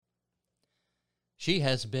She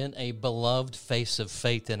has been a beloved face of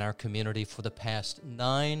faith in our community for the past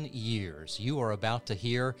 9 years. You are about to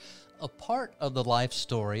hear a part of the life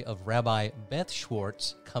story of Rabbi Beth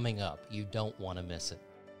Schwartz coming up. You don't want to miss it.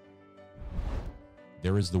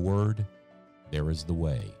 There is the Word, there is the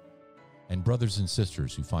way, and brothers and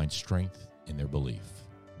sisters who find strength in their belief.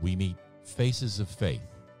 We meet Faces of Faith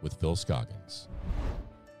with Phil Scoggins.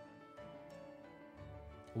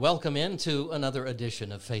 Welcome into another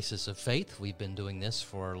edition of Faces of Faith. We've been doing this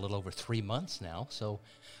for a little over 3 months now, so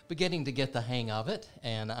beginning to get the hang of it,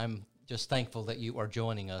 and I'm just thankful that you are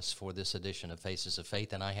joining us for this edition of Faces of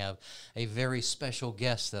Faith, and I have a very special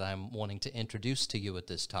guest that I'm wanting to introduce to you at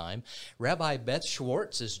this time. Rabbi Beth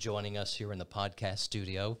Schwartz is joining us here in the podcast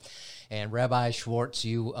studio, and Rabbi Schwartz,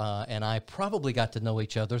 you and I probably got to know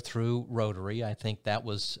each other through Rotary. I think that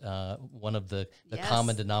was one of the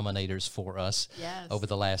common denominators for us over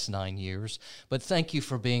the last 9 years. But thank you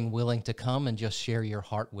for being willing to come and just share your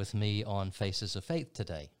heart with me on Faces of Faith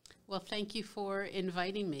today. Well, thank you for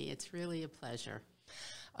inviting me. It's really a pleasure.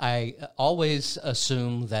 I always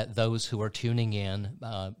assume that those who are tuning in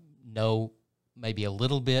know maybe a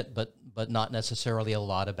little bit, but not necessarily a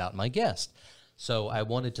lot about my guest. So I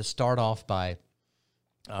wanted to start off by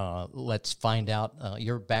let's find out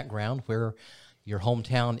your background, where your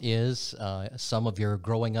hometown is, some of your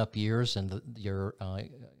growing up years, and your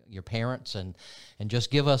parents, and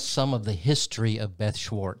just give us some of the history of Beth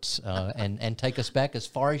Schwartz, and take us back as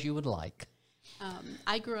far as you would like.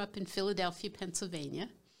 I grew up in Philadelphia, Pennsylvania,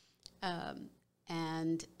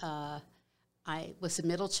 and I was a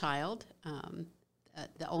middle child,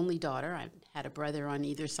 the only daughter. I had a brother on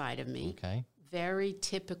either side of me. Okay. Very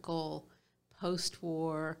typical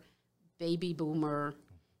post-war baby boomer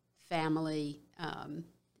family,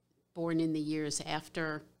 born in the years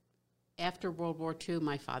after World War II.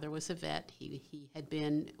 My father was a vet. He had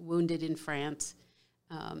been wounded in France,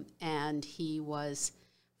 and he was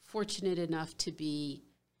fortunate enough to be,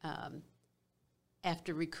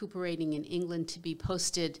 after recuperating in England, to be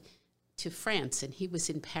posted to France, and he was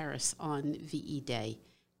in Paris on VE Day.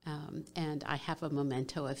 And I have a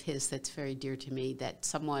memento of his that's very dear to me, that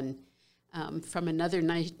someone from another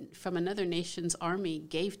nation's army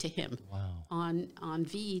gave to him. Wow. on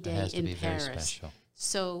VE Day has to in be very Paris. special.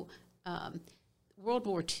 So World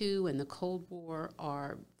War II and the Cold War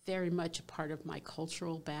are very much a part of my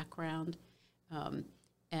cultural background.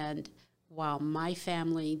 And while my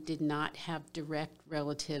family did not have direct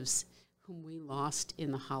relatives whom we lost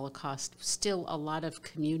in the Holocaust, still a lot of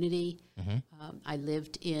community. Mm-hmm. I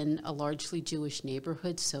lived in a largely Jewish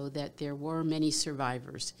neighborhood, so that there were many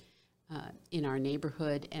survivors in our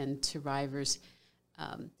neighborhood, and survivors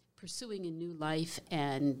pursuing a new life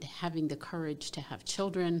and having the courage to have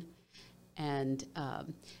children, and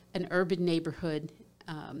an urban neighborhood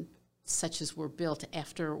such as were built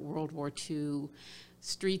after World War II,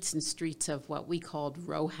 streets and streets of what we called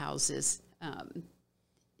row houses.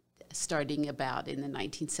 Starting about in the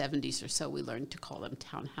 1970s or so, we learned to call them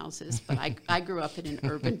townhouses. But I grew up in an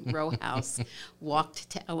urban row house, walked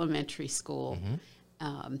to elementary school,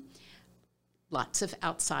 mm-hmm. Lots of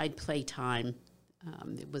outside playtime.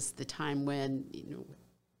 It was the time when,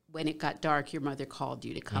 when it got dark, your mother called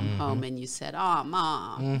you to come mm-hmm. home, and you said, "Oh,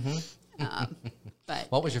 Mom." Mm-hmm. But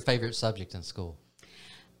what was your favorite subject in school?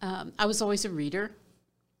 I was always a reader.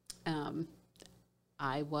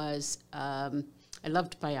 I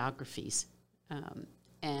loved biographies,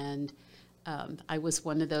 and I was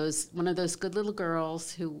one of those good little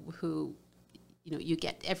girls who you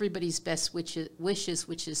get everybody's best wishes,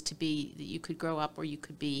 which is to be that you could grow up, or you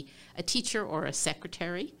could be a teacher or a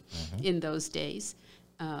secretary. Mm-hmm. In those days.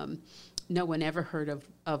 No one ever heard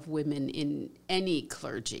of women in any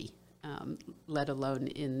clergy, let alone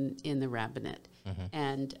in the rabbinate. Mm-hmm.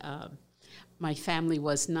 And my family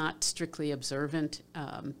was not strictly observant,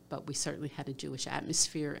 but we certainly had a Jewish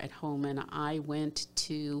atmosphere at home, and I went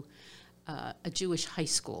to a Jewish high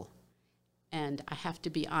school. And I have to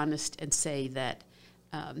be honest and say that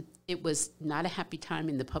it was not a happy time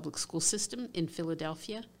in the public school system in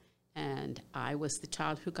Philadelphia, and I was the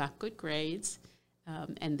child who got good grades,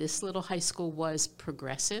 and this little high school was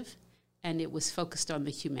progressive, and it was focused on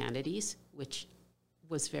the humanities, which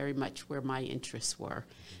was very much where my interests were.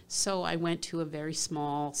 So I went to a very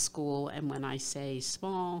small school, and when I say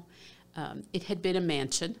small, it had been a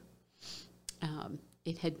mansion.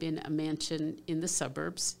 It had been a mansion in the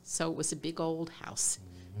suburbs, so it was a big old house.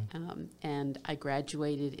 Mm-hmm. And I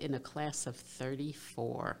graduated in a class of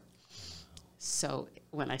 34. So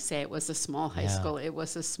when I say it was a small high school, it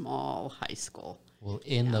was a small high school. Well,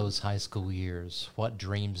 in those high school years, what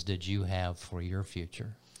dreams did you have for your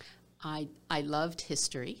future? I loved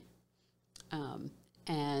history.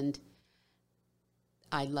 And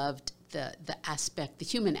I loved the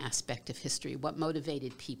human aspect of history, what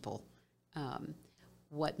motivated people,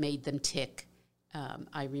 what made them tick.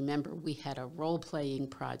 I remember we had a role-playing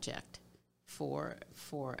project for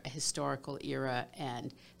a historical era,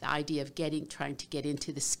 and the idea of trying to get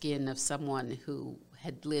into the skin of someone who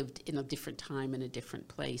had lived in a different time in a different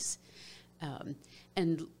place,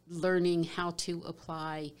 and learning how to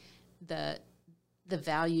apply the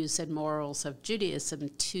values and morals of Judaism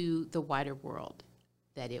to the wider world.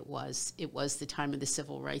 That it was the time of the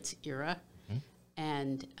civil rights era,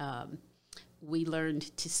 and we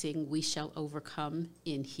learned to sing "We Shall Overcome"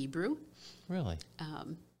 in Hebrew. Really?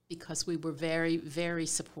 Because we were very, very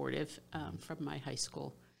supportive from my high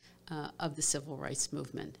school of the civil rights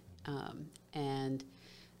movement, and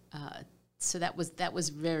so that was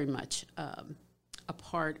very much a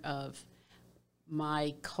part of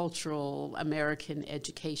my cultural American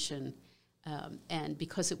education. And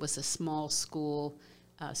because it was a small school,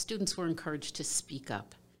 students were encouraged to speak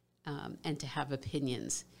up and to have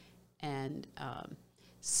opinions, and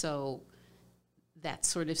so that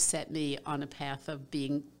sort of set me on a path of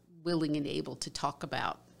being willing and able to talk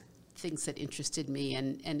about things that interested me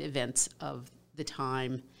and events of the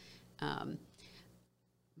time.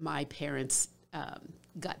 My parents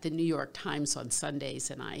got the New York Times on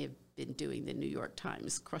Sundays, and I have been doing the New York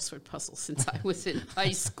Times crossword puzzle since I was in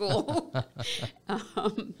high school.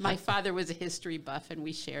 My father was a history buff, and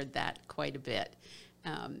we shared that quite a bit.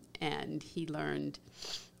 And he learned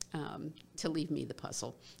to leave me the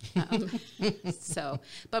puzzle.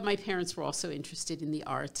 But my parents were also interested in the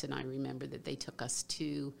arts, and I remember that they took us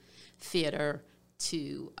to theater.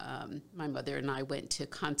 My mother and I went to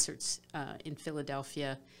concerts in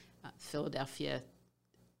Philadelphia. Philadelphia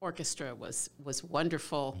Orchestra was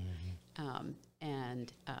wonderful,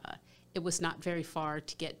 and it was not very far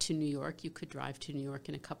to get to New York. You could drive to New York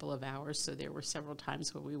in a couple of hours, so there were several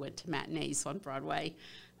times where we went to matinees on Broadway.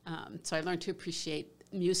 So I learned to appreciate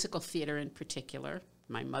musical theater in particular.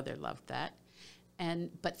 My mother loved that,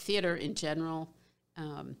 but theater in general.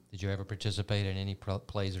 Did you ever participate in any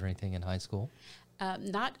plays or anything in high school?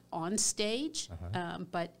 Not on stage,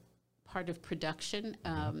 but part of production.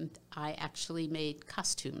 I actually made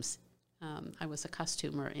costumes. I was a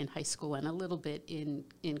costumer in high school and a little bit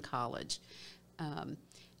in college.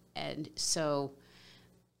 And so,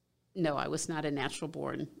 no, I was not a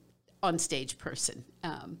natural-born on-stage person.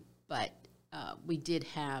 But we did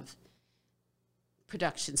have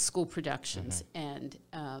school productions. And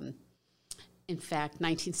in fact,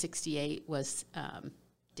 1968 was,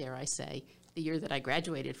 dare I say, the year that I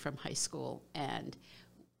graduated from high school. And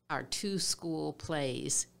our two school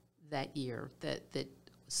plays that year, the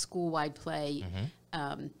school-wide play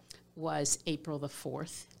was April the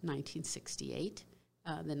 4th, 1968,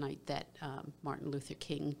 the night that Martin Luther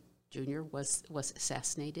King Jr. was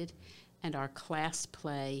assassinated. And our class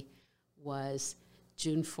play was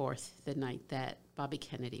June 4th, the night that Bobby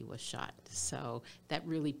Kennedy was shot. So that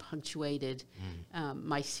really punctuated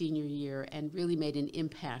my senior year and really made an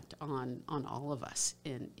impact on all of us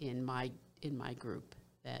in my group,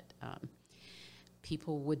 that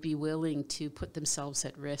people would be willing to put themselves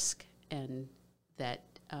at risk, and that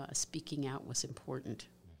speaking out was important,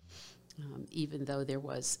 even though there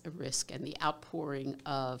was a risk, and the outpouring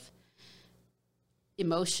of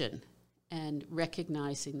emotion and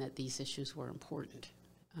recognizing that these issues were important,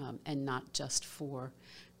 and not just for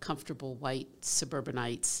comfortable white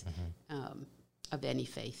suburbanites of any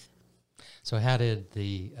faith. So how did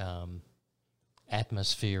the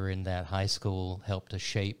atmosphere in that high school help to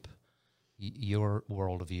shape your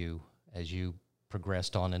worldview as you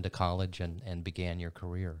progressed on into college and began your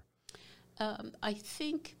career? I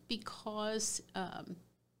think because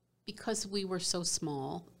we were so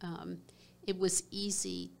small, it was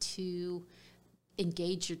easy to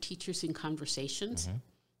engage your teachers in conversations,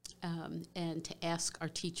 and to ask our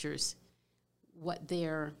teachers what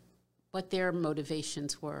their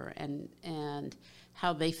motivations were and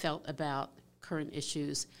how they felt about current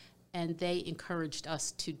issues, and they encouraged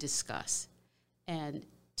us to discuss and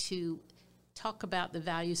to talk about the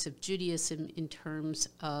values of Judaism in terms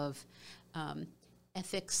of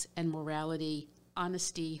ethics and morality,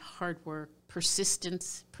 honesty, hard work,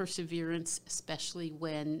 persistence, perseverance, especially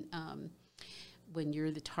when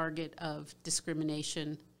you're the target of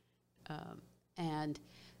discrimination, and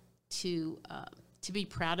to be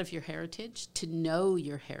proud of your heritage, to know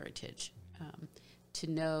your heritage, to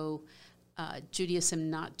know Judaism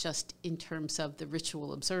not just in terms of the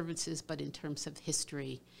ritual observances, but in terms of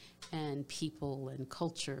history and people and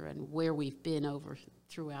culture and where we've been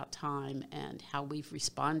throughout time and how we've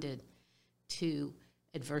responded to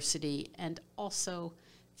adversity, and also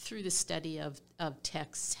through the study of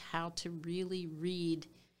texts, how to really read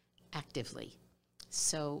actively.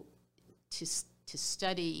 So to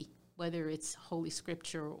study, whether it's Holy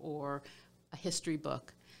Scripture or a history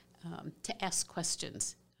book, to ask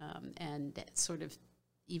questions, and that sort of,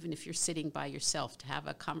 even if you're sitting by yourself, to have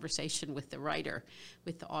a conversation with the writer,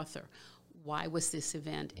 with the author. Why was this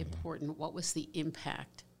event important? What was the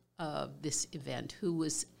impact of this event? Who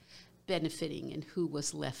was benefiting and who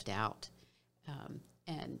was left out?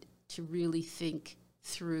 And to really think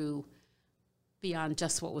through beyond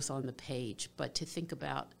just what was on the page, but to think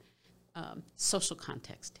about social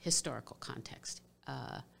context, historical context.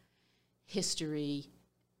 History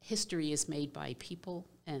is made by people,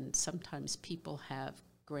 and sometimes people have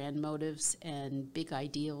grand motives and big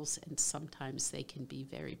ideals, and sometimes they can be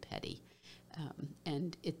very petty.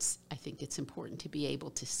 And I think it's important to be able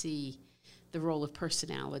to see the role of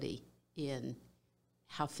personality in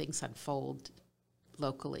how things unfold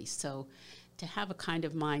locally. So to have a kind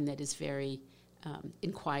of mind that is very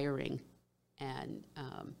inquiring and...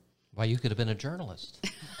 Well, you could have been a journalist.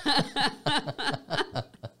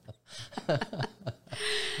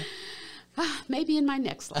 Maybe in my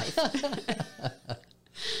next life.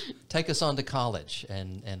 Take us on to college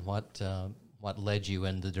and what led you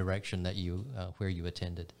in the direction that you where you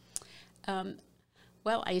attended.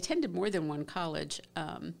 Well, I attended more than one college,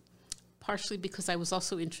 partially because I was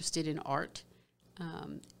also interested in art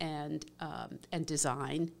and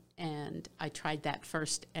design, and I tried that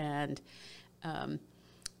first, and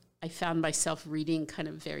I found myself reading kind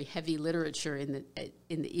of very heavy literature in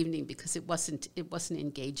the evening because it wasn't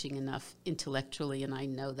engaging enough intellectually, and I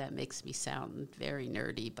know that makes me sound very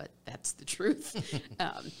nerdy, but that's the truth.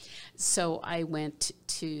 So I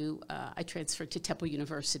I transferred to Temple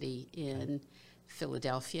University in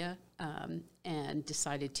Philadelphia, and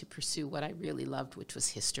decided to pursue what I really loved, which was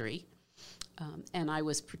history. And I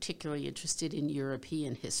was particularly interested in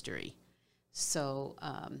European history. So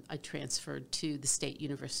I transferred to the State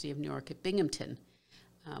University of New York at Binghamton,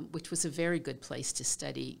 which was a very good place to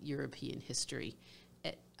study European history.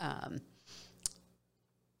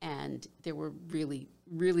 And there were really,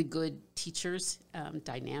 really good teachers,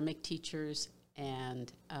 dynamic teachers,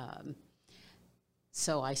 and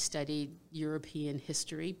so I studied European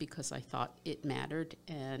history because I thought it mattered,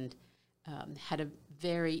 and had a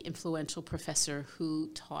very influential professor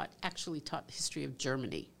who actually taught the history of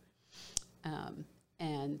Germany.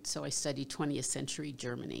 And so I studied 20th century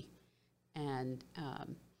Germany, and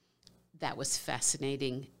that was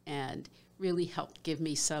fascinating and really helped give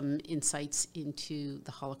me some insights into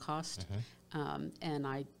the Holocaust. And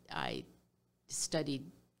I studied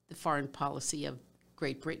the foreign policy of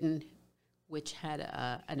Great Britain, which had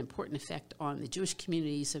an important effect on the Jewish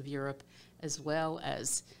communities of Europe, as well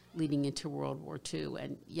as leading into World War II.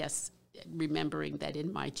 And yes, remembering that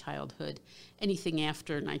in my childhood, anything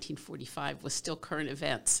after 1945 was still current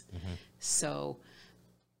events. So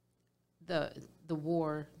the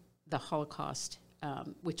war, the Holocaust,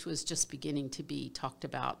 which was just beginning to be talked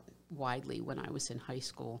about widely when I was in high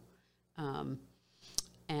school,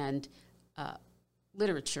 and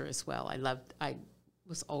literature as well. I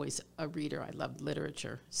was always a reader. I loved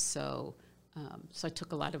literature, so I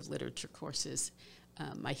took a lot of literature courses.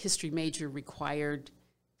 My history major required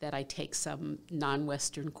that I take some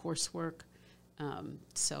non-Western coursework.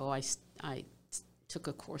 So I took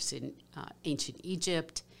a course in ancient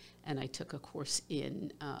Egypt, and I took a course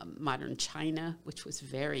in modern China, which was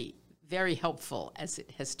very, very helpful, as it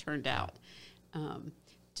has turned out.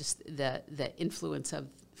 Just the influence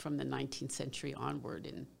from the 19th century onward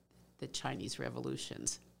in the Chinese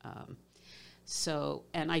revolutions.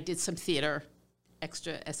 And I did some theater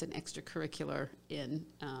as an extracurricular in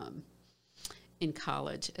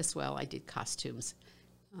college as well. I did costumes,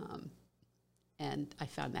 and I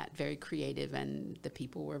found that very creative, and the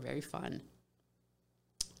people were very fun.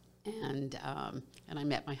 And I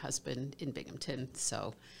met my husband in Binghamton.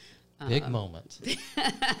 So big moment.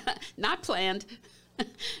 Not planned.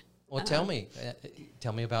 Well, tell me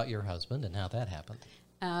about your husband and how that happened.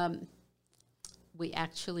 We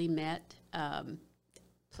actually met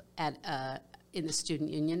in the student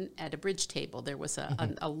union at a bridge table. There was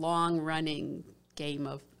a long-running game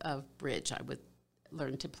of bridge. I would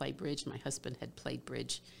learn to play bridge. My husband had played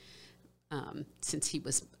bridge since he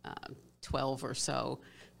was 12 or so,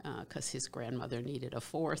 because his grandmother needed a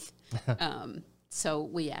fourth. So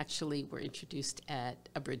we actually were introduced at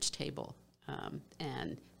a bridge table,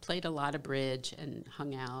 and played a lot of bridge and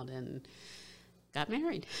hung out and got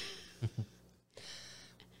married.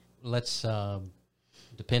 Let's,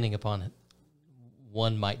 depending upon,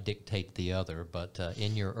 one might dictate the other, but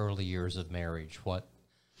in your early years of marriage, what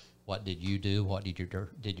What did you do? What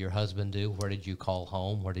did your husband do? Where did you call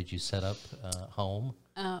home? Where did you set up home?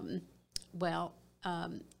 Well,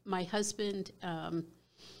 my husband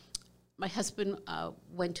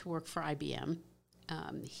went to work for IBM.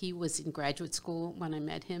 He was in graduate school when I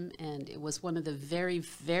met him, and it was one of the very,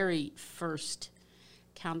 very first,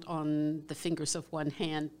 count on the fingers of one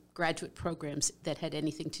hand, graduate programs that had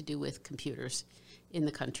anything to do with computers in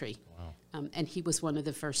the country. Wow. And he was one of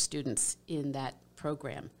the first students in that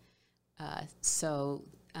program. So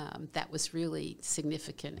that was really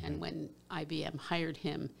significant. Mm-hmm. And when IBM hired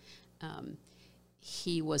him,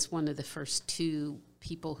 he was one of the first two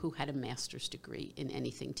people who had a master's degree in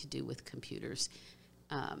anything to do with computers.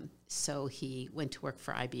 So he went to work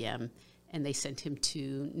for IBM, and they sent him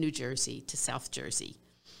to New Jersey, to South Jersey,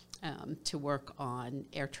 to work on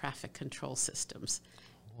air traffic control systems.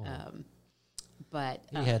 But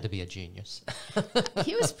he had to be a genius.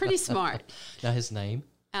 He was pretty smart. Now his name?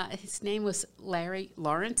 His name was Larry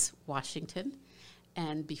Lawrence Washington.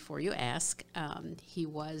 And before you ask, he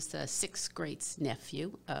was the sixth great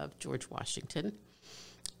nephew of George Washington.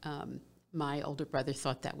 My older brother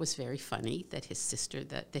thought that was very funny, that his sister,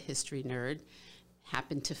 the history nerd,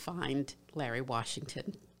 happened to find Larry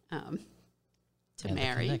Washington to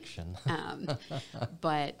marry. The connection.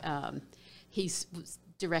 But he's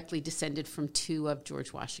directly descended from two of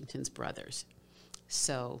George Washington's brothers.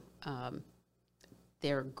 So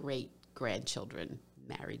their great-grandchildren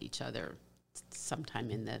married each other sometime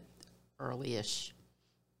in the early-ish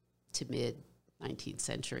to mid-19th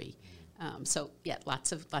century. So yeah,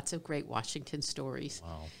 lots of great Washington stories.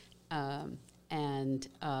 Wow.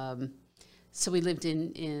 So we lived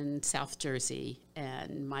in South Jersey,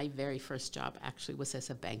 and my very first job actually was as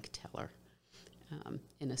a bank teller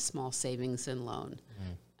in a small savings and loan,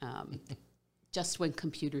 just when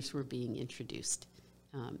computers were being introduced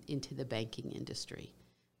into the banking industry.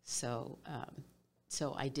 So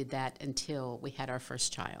I did that until we had our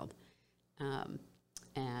first child.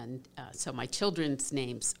 So my children's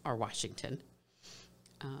names are Washington.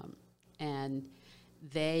 And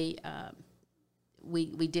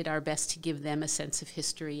we did our best to give them a sense of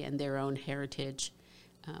history and their own heritage.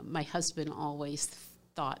 My husband always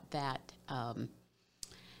thought that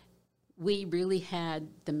we really had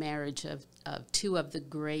the marriage of two of the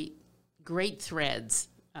great threads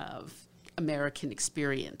of American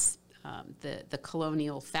experience, the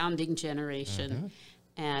colonial founding generation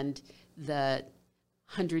and the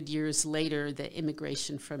 100 years later, the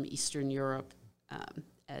immigration from Eastern Europe,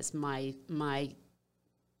 as my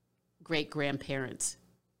great-grandparents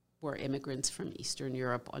were immigrants from Eastern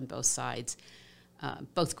Europe on both sides.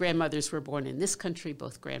 Both grandmothers were born in this country,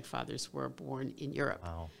 both grandfathers were born in Europe.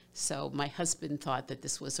 Wow. So my husband thought that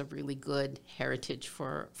this was a really good heritage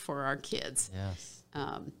for our kids. Yes.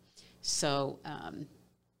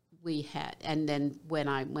 We had, and then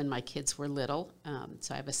when my kids were little,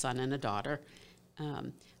 so I have a son and a daughter,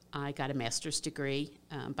 I got a master's degree.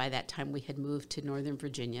 By that time, we had moved to Northern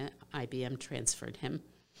Virginia. IBM transferred him.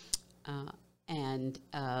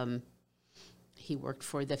 He worked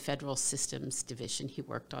for the Federal Systems Division. He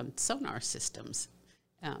worked on sonar systems,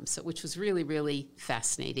 which was really, really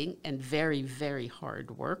fascinating and very, very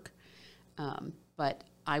hard work. But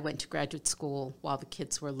I went to graduate school while the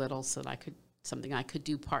kids were little so that something I could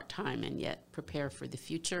do part-time and yet prepare for the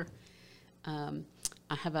future.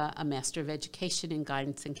 I have a Master of Education in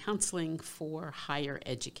Guidance and Counseling for higher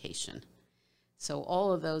education. So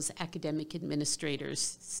all of those academic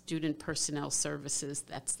administrators, student personnel services,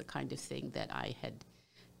 that's the kind of thing that I had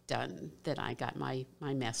done, that I got my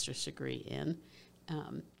master's degree in.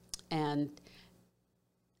 And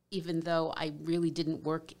even though I really didn't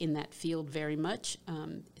work in that field very much,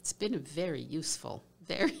 it's been a very useful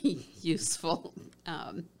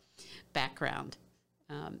background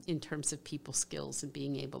in terms of people skills and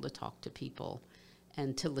being able to talk to people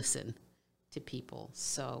and to listen to people.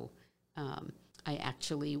 So I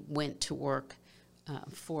actually went to work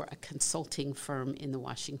for a consulting firm in the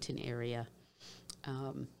Washington area.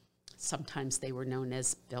 Sometimes they were known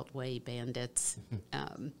as Beltway Bandits,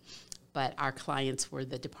 but our clients were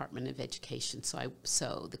the Department of Education.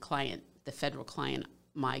 So the federal client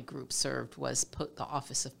my group served was the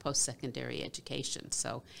Office of Post-Secondary Education.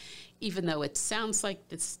 So even though it sounds like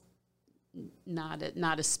it's not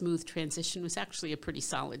a smooth transition, it was actually a pretty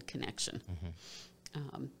solid connection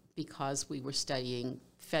because we were studying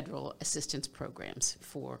federal assistance programs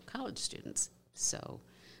for college students. So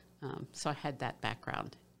I had that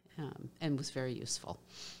background and was very useful.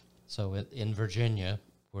 So in Virginia,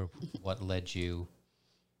 what led you,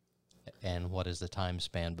 and what is the time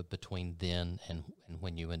span between then and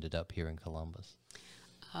when you ended up here in Columbus?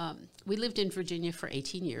 We lived in Virginia for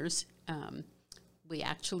 18 years. We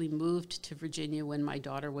actually moved to Virginia when my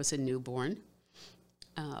daughter was a newborn.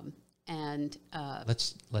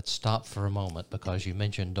 Let's stop for a moment because you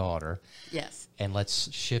mentioned daughter. Yes. And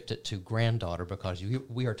let's shift it to granddaughter because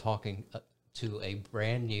we are talking to a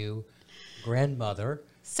brand new grandmother.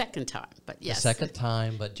 Second time, but yes. The second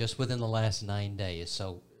time, but just within the last 9 days.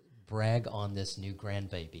 So brag on this new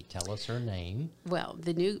grandbaby. Tell us her name. Well,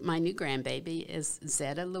 my new grandbaby is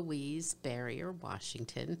Zetta Louise Barrier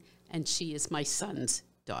Washington, and she is my son's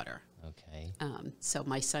daughter. Okay. So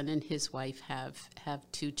my son and his wife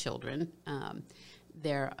have 2 children.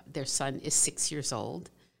 Their son is 6 years old,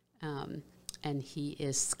 and he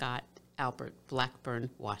is Scott Albert Blackburn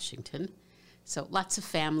Washington. So lots of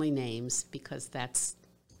family names because that's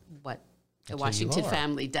what the Washington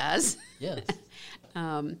family does. Yes.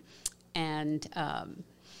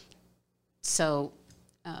 So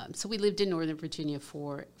we lived in Northern Virginia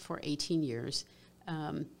for 18 years.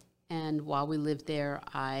 And while we lived there,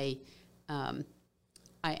 I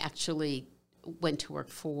actually went to work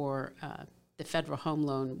for the Federal Home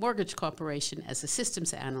Loan Mortgage Corporation as a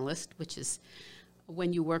systems analyst, which is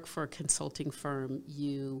when you work for a consulting firm,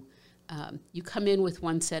 you come in with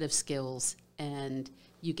one set of skills and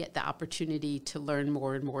you get the opportunity to learn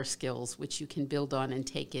more and more skills, which you can build on and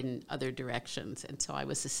take in other directions. And so I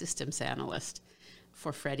was a systems analyst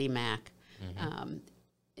for Freddie Mac,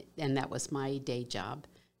 and that was my day job.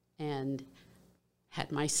 And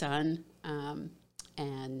had my son,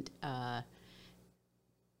 and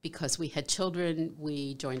because we had children,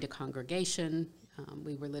 we joined a congregation.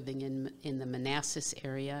 We were living in the Manassas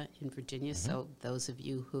area in Virginia, so those of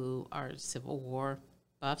you who are Civil War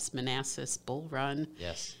buffs, Manassas, Bull Run.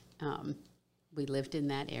 Yes. We lived in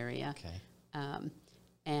that area. Okay.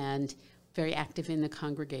 And very active in the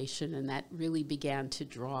congregation, and that really began to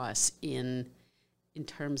draw us in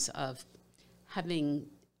terms of having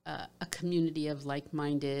a community of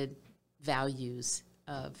like-minded values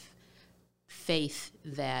of faith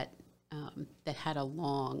that had a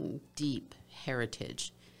long, deep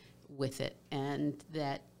heritage with it, and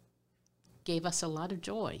that gave us a lot of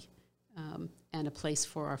joy and a place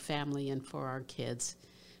for our family and for our kids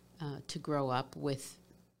to grow up with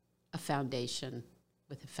a foundation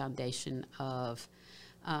of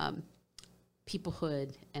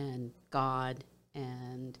peoplehood and God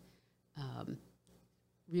and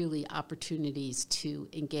really opportunities to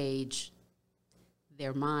engage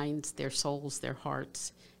their minds, their souls, their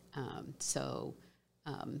hearts. So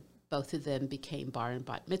both of them became bar and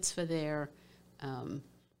bat mitzvah there.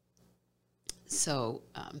 So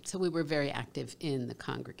we were very active in the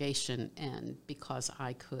congregation, and because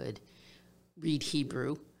I could read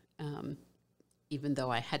Hebrew, even though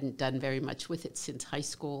I hadn't done very much with it since high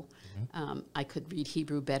school, I could read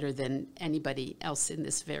Hebrew better than anybody else in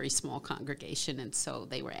this very small congregation, and so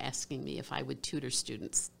they were asking me if I would tutor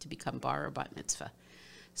students to become bar or bat mitzvah.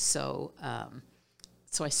 So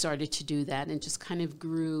I started to do that and just kind of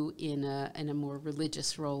grew in a more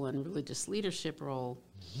religious role and religious leadership role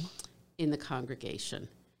in the congregation.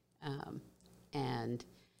 And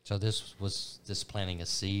so was this planting a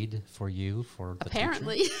seed for you for the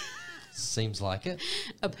apparently. future? Seems like it.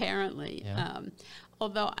 Apparently. Yeah.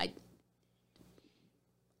 Although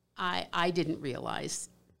I didn't realize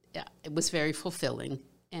it was very fulfilling,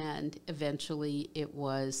 and eventually it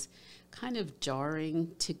was kind of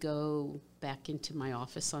jarring to go back into my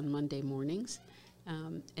office on Monday mornings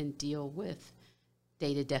and deal with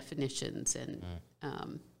data definitions and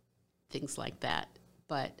things like that.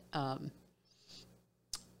 But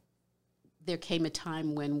there came a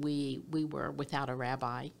time when we were without a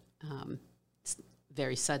rabbi.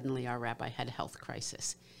 Very suddenly, our rabbi had a health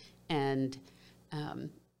crisis, and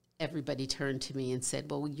everybody turned to me and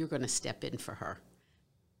said, well, you're going to step in for her.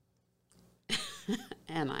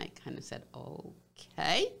 And I kind of said,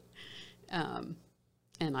 okay.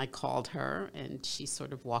 And I called her, and she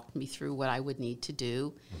sort of walked me through what I would need to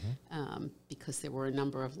do because there were a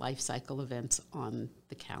number of life cycle events on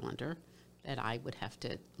the calendar that I would have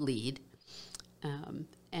to lead.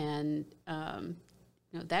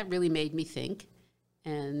 That really made me think.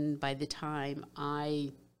 And by the time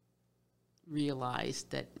I realized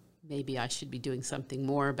that maybe I should be doing something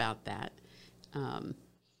more about that,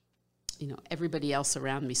 everybody else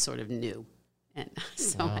around me sort of knew. And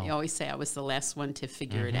so I always say I was the last one to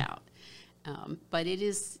figure it out. But it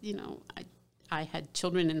is, I had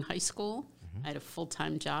children in high school. I had a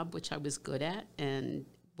full-time job, which I was good at and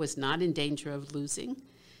was not in danger of losing.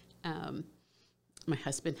 My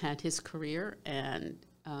husband had his career, and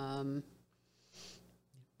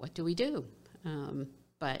what do we do? So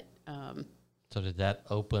did that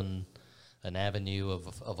open an avenue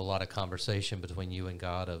of a lot of conversation between you and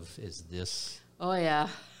God of, is this Oh, yeah.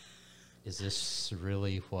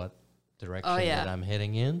 really what direction yeah. that I'm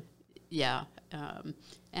heading in? Yeah.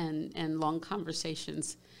 And long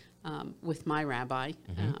conversations with my rabbi.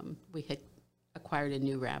 We had acquired a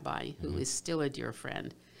new rabbi who is still a dear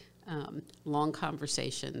friend. Long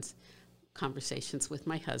conversations with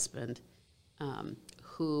my husband,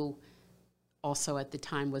 who also at the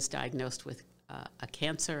time was diagnosed with a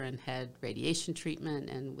cancer and had radiation treatment,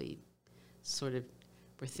 and we sort of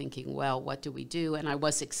were thinking, well, what do we do? And I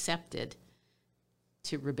was accepted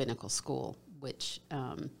to rabbinical school, which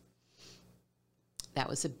that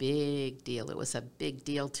was a big deal. It was a big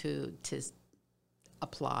deal to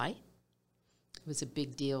apply. It was a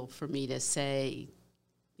big deal for me to say,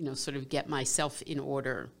 sort of get myself in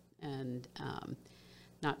order, and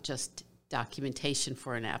not just documentation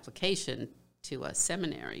for an application to a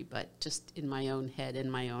seminary, but just in my own head,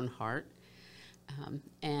 in my own heart.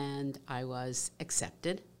 And I was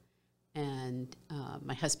accepted, and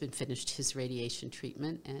my husband finished his radiation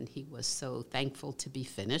treatment, and he was so thankful to be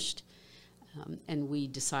finished. And we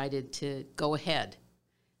decided to go ahead.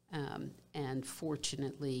 And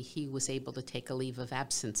fortunately, he was able to take a leave of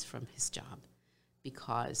absence from his job,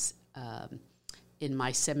 because in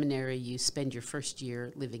my seminary, you spend your first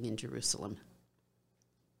year living in Jerusalem.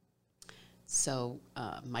 So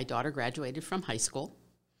my daughter graduated from high school,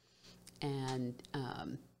 and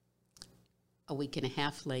a week and a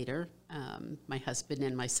half later, my husband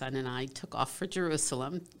and my son and I took off for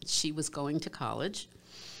Jerusalem. She was going to college,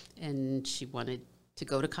 and she wanted to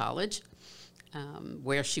go to college,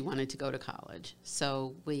 where she wanted to go to college.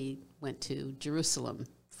 So we went to Jerusalem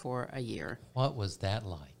for a year. What was that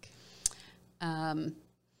like?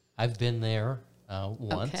 I've been there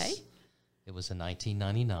once. Okay. It was in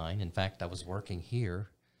 1999. In fact, I was working here.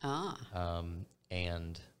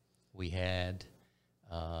 And we had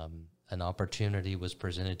an opportunity was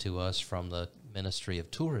presented to us from the Ministry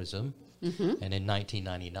of Tourism. And in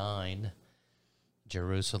 1999,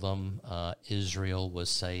 Jerusalem, Israel was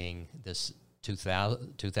saying this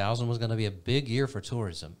 2000 was going to be a big year for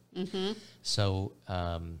tourism. So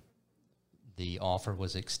the offer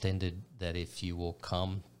was extended that if you will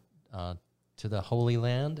come to the Holy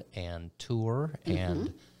Land and tour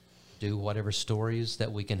and do whatever stories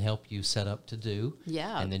that we can help you set up to do.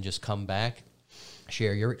 Yeah. And then just come back,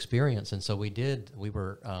 share your experience. And so we did. We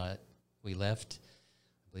left,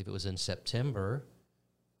 I believe it was in September,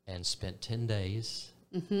 and spent 10 days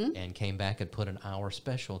and came back and put an hour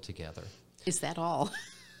special together. Is that all?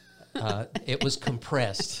 It was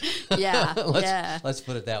compressed. Yeah, let's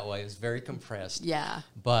put it that way. It was very compressed. Yeah.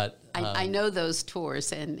 But I know those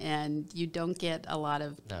tours, and you don't get a lot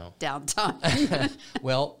of downtime.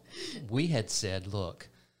 Well, we had said, look,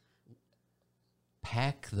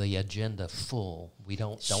 pack the agenda full. We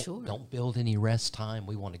don't build any rest time.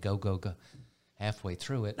 We want to go halfway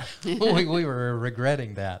through it. we were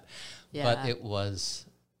regretting that. Yeah. But it was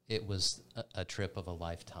a trip of a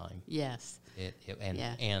lifetime. Yes.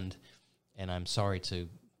 And I'm sorry to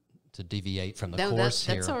deviate from the No, course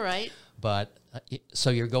here. that's all right. But so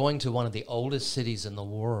you're going to one of the oldest cities in the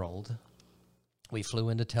world. We flew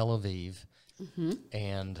into Tel Aviv,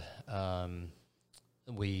 and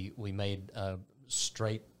we made a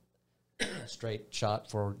straight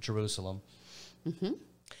shot for Jerusalem.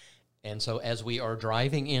 And so as we are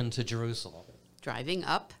driving into Jerusalem, Driving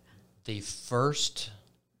up. the first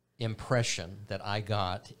impression that I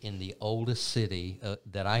got in the oldest city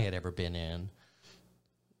that I had ever been in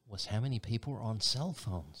was how many people were on cell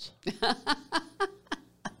phones.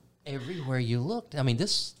 Everywhere you looked. I mean,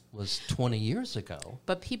 this was 20 years ago.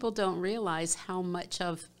 But people don't realize how much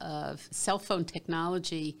of cell phone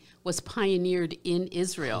technology was pioneered in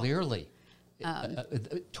Israel. Clearly.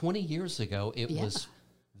 20 years ago, it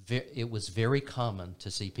was very common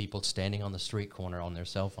to see people standing on the street corner on their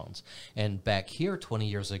cell phones. And back here 20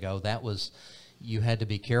 years ago, that was, you had to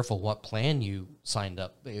be careful what plan you signed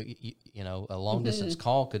up. A long-distance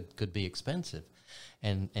call could be expensive.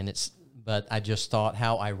 But I just thought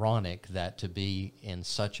how ironic that to be in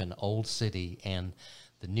such an old city and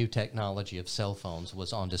the new technology of cell phones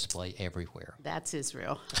was on display everywhere. That's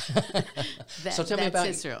Israel. So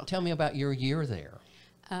tell me about your year there.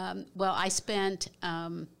 Well, I spent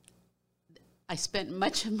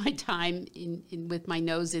much of my time in with my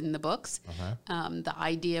nose in the books. The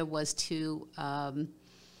idea was to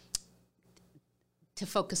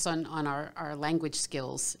focus on our language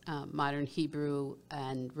skills, modern Hebrew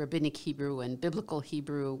and rabbinic Hebrew and biblical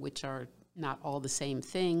Hebrew, which are not all the same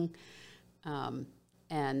thing.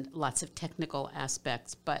 and lots of technical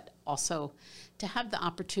aspects, but also to have the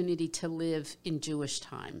opportunity to live in Jewish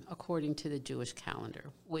time according to the Jewish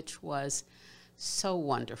calendar, which was so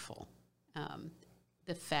wonderful.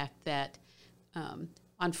 The fact that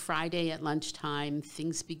on Friday at lunchtime,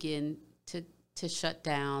 things begin to shut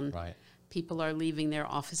down. Right. People are leaving their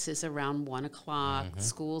offices around 1 o'clock.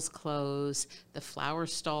 Schools close. The flower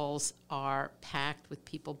stalls are packed with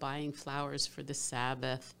people buying flowers for the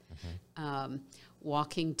Sabbath.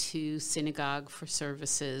 Walking to synagogue for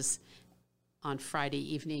services on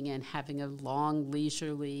Friday evening and having a long,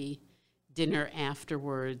 leisurely dinner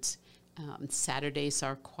afterwards. Saturdays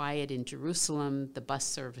are quiet in Jerusalem. The bus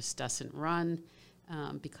service doesn't run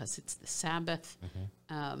because it's the Sabbath.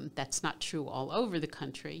 That's not true all over the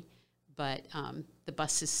country. But the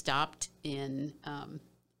buses stopped in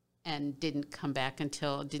and didn't come back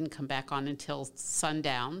on until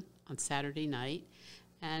sundown on Saturday night,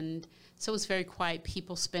 and so it was very quiet.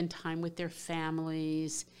 People spend time with their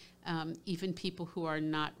families, even people who are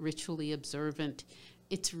not ritually observant.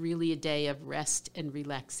 It's really a day of rest and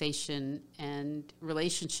relaxation and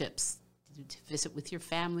relationships. To visit with your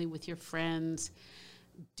family, with your friends,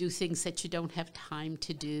 do things that you don't have time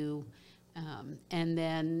to do. And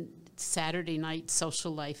then Saturday night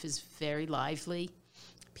social life is very lively.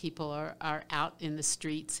 People are out in the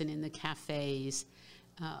streets and in the cafes.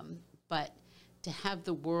 But to have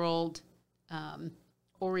the world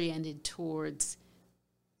oriented towards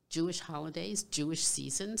Jewish holidays, Jewish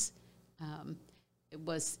seasons, it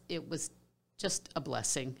was just a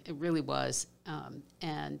blessing. It really was.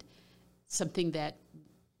 And something that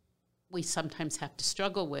we sometimes have to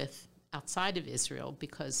struggle with outside of Israel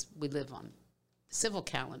because we live on the civil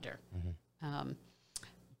calendar.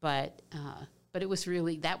 But it was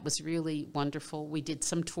really wonderful. We did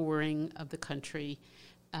some touring of the country.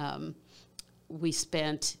 We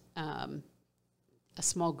spent, a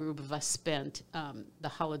small group of us spent the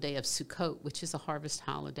holiday of Sukkot, which is a harvest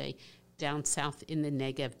holiday, down south in the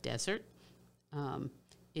Negev desert,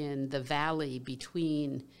 in the valley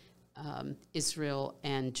between Israel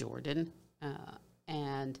and Jordan,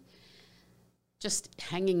 and just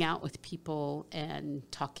hanging out with people and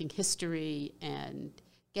talking history and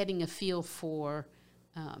getting a feel for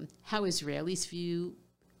how Israelis view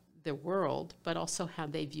the world, but also how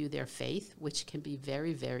they view their faith, which can be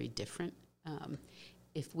very, very different.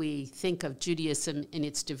 If we think of Judaism in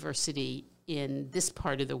its diversity in this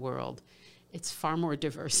part of the world, it's far more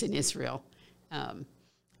diverse in Israel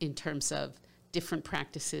in terms of different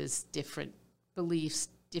practices, different beliefs,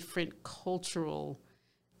 different cultural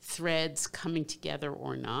threads coming together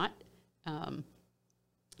or not.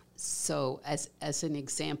 So as an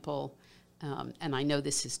example, and I know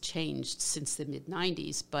this has changed since the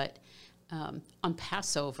mid-90s, but on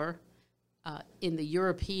Passover, in the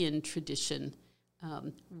European tradition,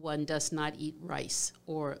 one does not eat rice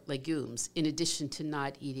or legumes in addition to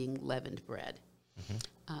not eating leavened bread.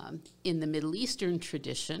 In the Middle Eastern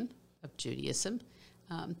tradition of Judaism,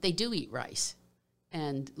 they do eat rice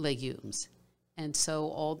and legumes. And so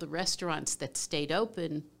all the restaurants that stayed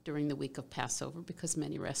open during the week of Passover, because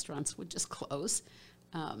many restaurants would just close,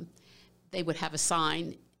 they would have a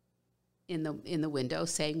sign in the window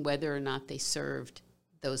saying whether or not they served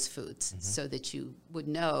those foods, so that you would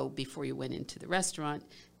know before you went into the restaurant,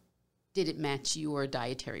 did it match your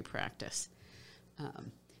dietary practice?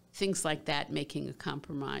 Things like that, making a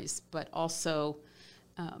compromise. But also,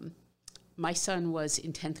 my son was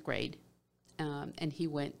in 10th grade, and he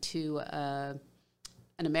went to an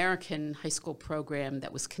American high school program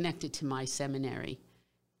that was connected to my seminary.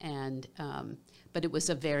 And but it was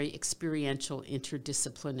a very experiential,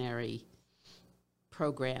 interdisciplinary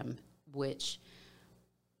program, which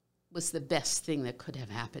was the best thing that could have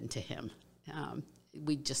happened to him.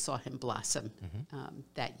 We just saw him blossom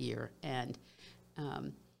that year. And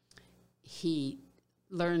he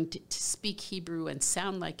learned to speak Hebrew and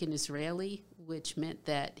sound like an Israeli, which meant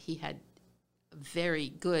that he had a very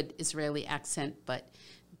good Israeli accent, but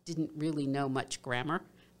didn't really know much grammar,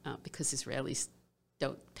 because Israelis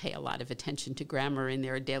don't pay a lot of attention to grammar in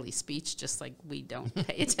their daily speech, just like we don't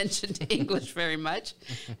pay attention to English very much.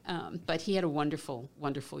 But he had a wonderful,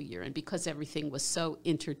 wonderful year. And because everything was so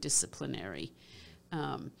interdisciplinary,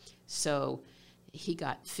 so he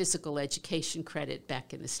got physical education credit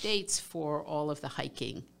back in the States for all of the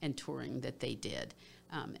hiking and touring that they did.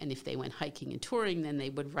 And if they went hiking and touring, then they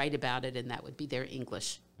would write about it, and that would be their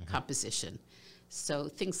English composition. So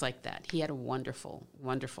things like that. He had a wonderful,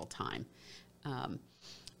 wonderful time.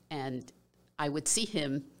 And I would see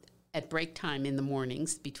him at break time in the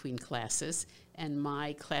mornings between classes, and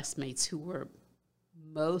my classmates, who were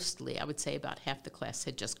mostly, I would say about half the class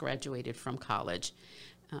had just graduated from college.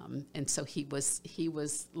 And so he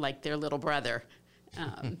was like their little brother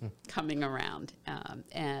coming around.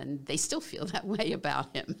 And they still feel that way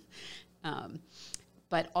about him.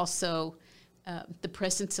 But also the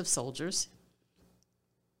presence of soldiers,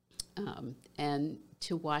 and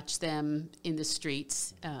to watch them in the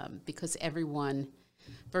streets, because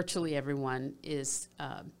virtually everyone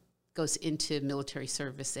goes into military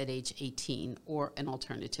service at age 18 or an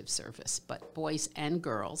alternative service, but boys and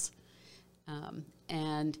girls.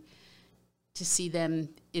 And to see them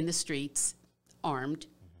in the streets armed,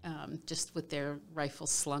 just with their rifles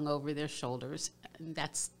slung over their shoulders,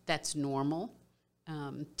 that's normal.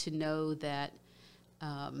 To know that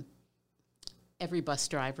every bus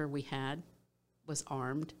driver we had was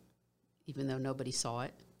armed, even though nobody saw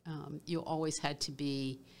it. You always had to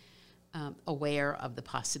be aware of the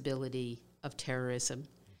possibility of terrorism.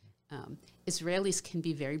 Israelis can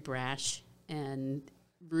be very brash and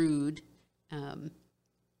rude,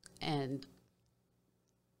 and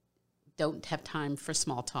don't have time for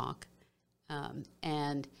small talk.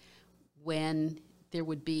 And when there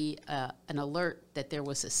would be an alert that there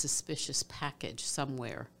was a suspicious package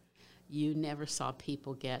somewhere, you never saw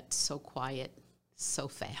people get so quiet so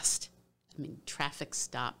fast. I mean, traffic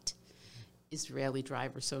stopped. Israeli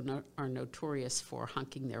drivers are notorious for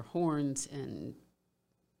honking their horns and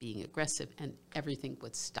being aggressive, and everything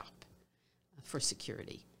would stop for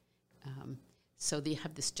security. So they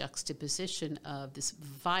have this juxtaposition of this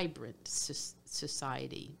vibrant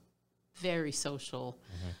society, very social.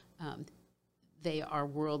 They are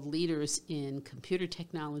world leaders in computer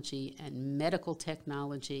technology and medical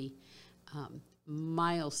technology,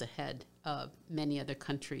 miles ahead of many other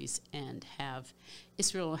countries, and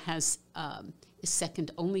Israel is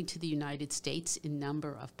second only to the United States in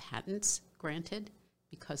number of patents granted,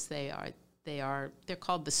 because they're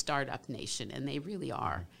called the startup nation, and they really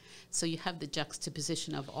are. So you have the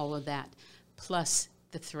juxtaposition of all of that, plus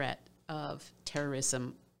the threat of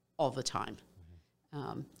terrorism all the time.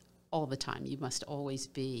 All the time. You must always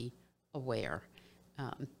be aware,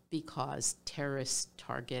 because terrorists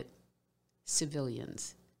target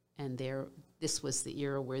civilians. And this was the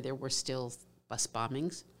era where there were still bus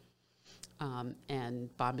bombings, and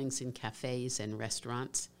bombings in cafes and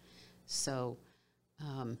restaurants. So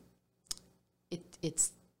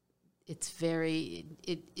it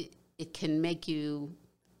can make you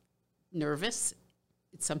nervous.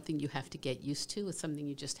 It's something you have to get used to. It's something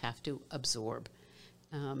you just have to absorb.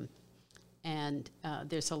 And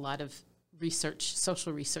there's a lot of research,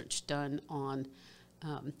 social research done on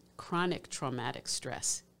chronic traumatic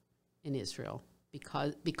stress in Israel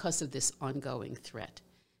because of this ongoing threat,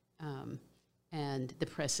 and the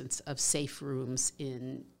presence of safe rooms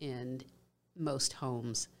in most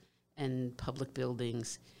homes and public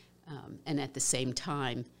buildings. And at the same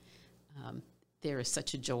time, there is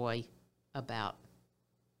such a joy about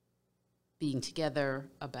being together,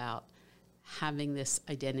 about having this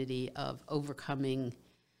identity of overcoming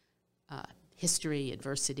history,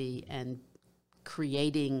 adversity, and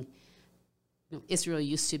creating. Israel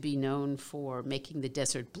used to be known for making the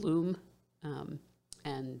desert bloom,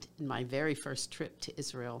 and in my very first trip to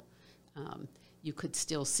Israel, you could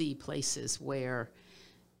still see places where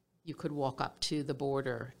you could walk up to the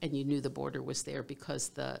border and you knew the border was there because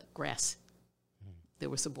the grass, there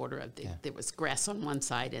was a border there was grass on one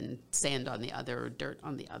side and sand on the other, or dirt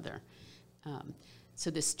on the other. So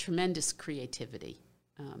this tremendous creativity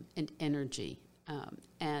and energy,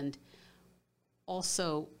 and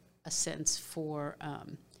also a sense for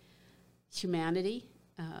humanity.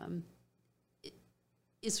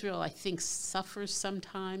 Israel, I think, suffers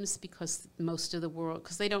sometimes because most of the world,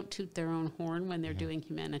 because they don't toot their own horn when they're doing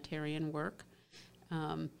humanitarian work,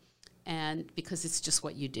 and because it's just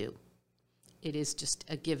what you do. It is just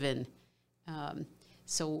a given.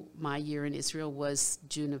 So my year in Israel was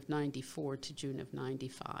June of 94 to June of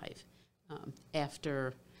 95.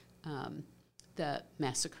 After the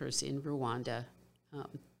massacres in Rwanda,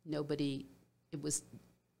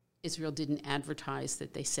 Israel didn't advertise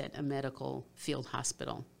that they sent a medical field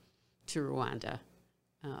hospital to Rwanda,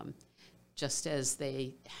 just as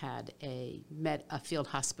they had a field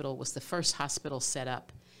hospital, was the first hospital set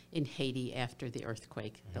up in Haiti after the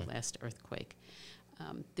earthquake, the last earthquake.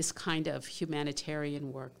 This kind of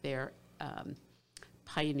humanitarian work, they're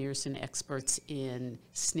pioneers and experts in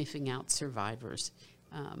sniffing out survivors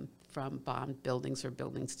from bombed buildings or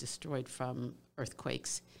buildings destroyed from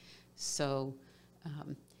earthquakes. So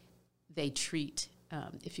they treat,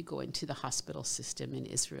 if you go into the hospital system in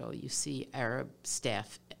Israel, you see Arab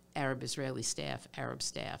staff, Arab Israeli staff, Arab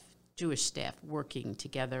staff, Jewish staff working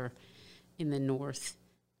together in the north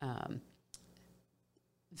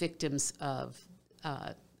victims of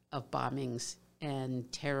bombings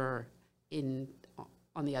and terror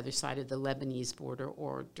on the other side of the Lebanese border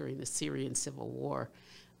or during the Syrian civil war.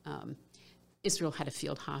 Israel had a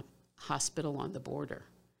field hospital on the border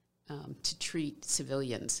to treat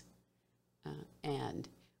civilians, and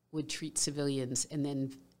would treat civilians and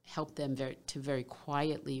then help them to very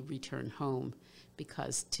quietly return home,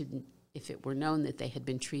 because if it were known that they had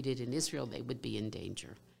been treated in Israel, they would be in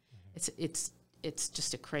danger. It's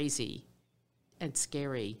just a crazy and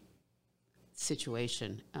scary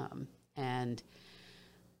situation,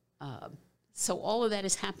 so all of that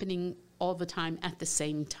is happening all the time at the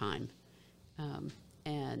same time,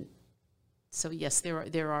 and so yes,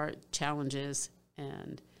 there are challenges,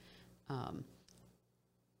 and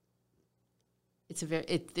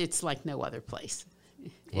it's like no other place.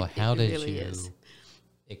 Well, how did really you is.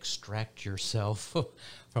 extract yourself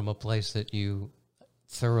from a place that you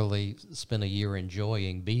thoroughly spent a year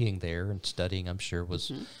enjoying being there and studying? I'm sure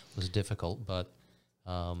was difficult, but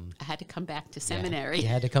I had to come back to seminary. You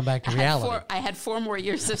had to come back to reality. I had 4 more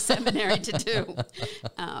years of seminary to do,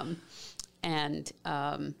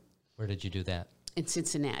 Where did you do that? in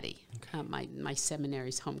Cincinnati. My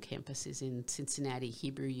seminary's home campus is in Cincinnati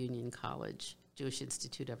Hebrew Union College. Jewish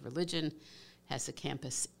Institute of Religion has a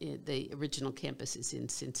campus. The original campus is in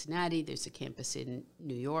Cincinnati. There's a campus in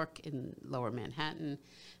New York, in Lower Manhattan.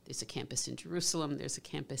 There's a campus in Jerusalem. There's a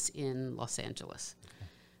campus in Los Angeles. Okay.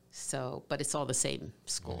 So, but it's all the same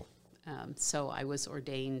school. So I was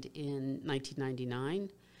ordained in 1999,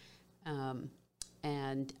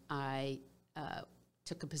 and I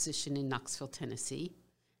took a position in Knoxville, Tennessee,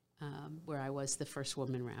 where I was the first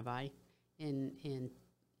woman rabbi in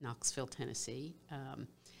Knoxville, Tennessee,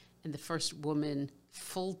 and the first woman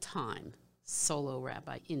full-time solo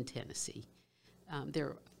rabbi in Tennessee. There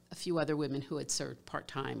are a few other women who had served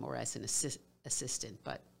part-time or as an assistant,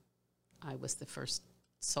 but I was the first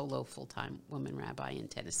solo full-time woman rabbi in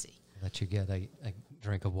Tennessee. Let you get a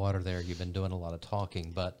drink of water there. You've been doing a lot of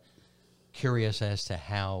talking, but curious as to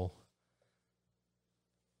how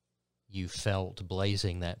you felt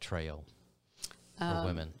blazing that trail for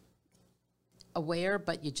women. Aware,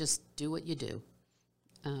 but you just do what you do.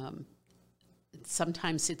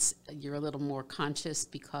 Sometimes you're a little more conscious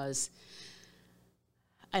because,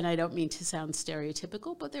 and I don't mean to sound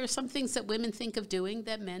stereotypical, but there are some things that women think of doing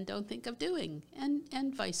that men don't think of doing,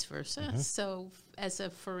 and vice versa. Mm-hmm. So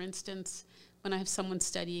for instance, when I have someone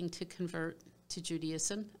studying to convert to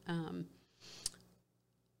Judaism,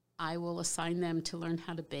 I will assign them to learn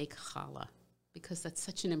how to bake challah, because that's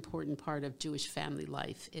such an important part of Jewish family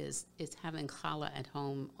life is having challah at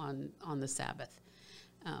home on the Sabbath.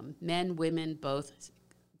 Men, women, both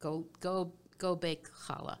go bake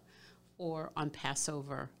challah. Or on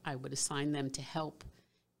Passover, I would assign them to help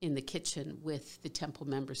in the kitchen with the temple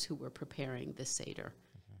members who were preparing the Seder.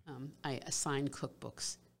 Mm-hmm. I assign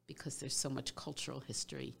cookbooks because there's so much cultural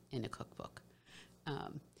history in a cookbook.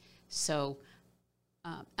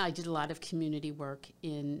 I did a lot of community work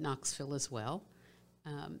in Knoxville as well.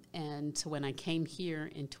 And so when I came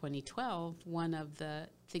here in 2012, one of the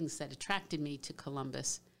things that attracted me to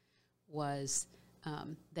Columbus was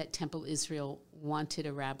that Temple Israel wanted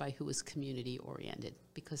a rabbi who was community-oriented,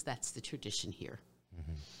 because that's the tradition here.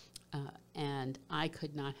 Mm-hmm. And I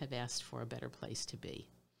could not have asked for a better place to be.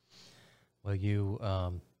 Well, you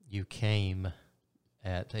came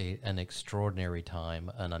at an extraordinary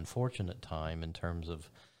time, an unfortunate time in terms of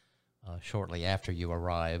shortly after you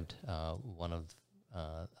arrived, one of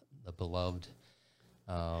the beloved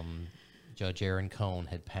Judge Aaron Cohn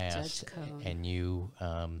had passed, and you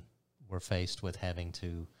were faced with having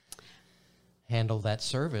to handle that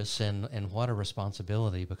service, and what a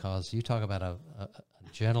responsibility, because you talk about a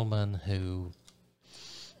gentleman who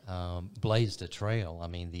blazed a trail. I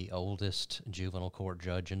mean, the oldest juvenile court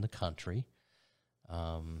judge in the country.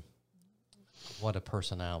 What a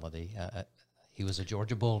personality. He was a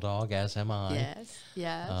Georgia Bulldog, as am I.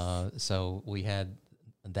 Yes. So we had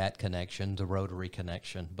that connection, the Rotary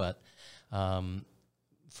connection. But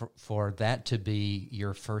for that to be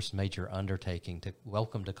your first major undertaking, to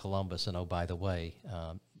welcome to Columbus, and oh, by the way,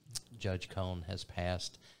 Judge Cohn has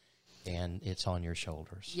passed, and it's on your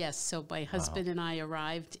shoulders. Yes, so my husband and I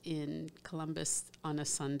arrived in Columbus on a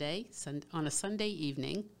Sunday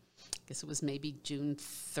evening. I guess it was maybe June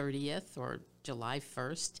 30th or July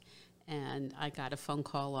 1st, and I got a phone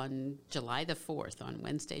call on July the 4th, on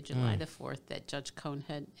Wednesday, July the 4th, that Judge Cohn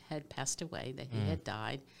had passed away, that he had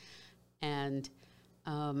died, and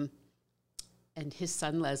his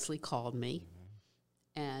son Leslie called me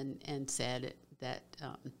and said that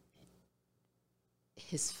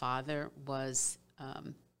his father was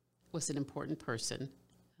was an important person,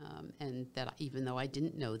 and that even though I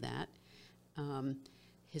didn't know that,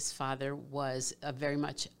 his father was very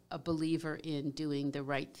much a believer in doing the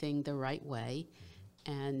right thing the right way.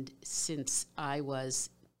 And since I was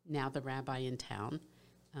now the rabbi in town,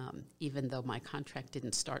 even though my contract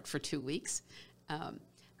didn't start for 2 weeks,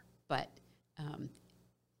 but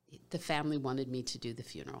the family wanted me to do the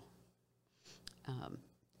funeral.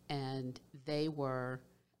 And they were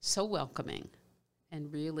so welcoming,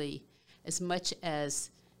 and really, as much as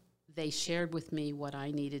they shared with me what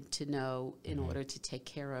I needed to know in order to take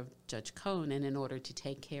care of Judge Cohn and in order to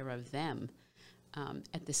take care of them,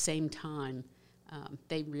 at the same time,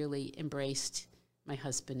 they really embraced my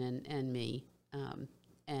husband and me,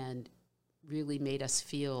 and really made us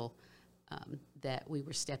feel that we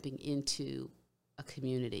were stepping into a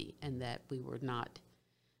community and that we were not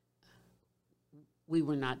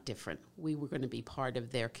different. We were going to be part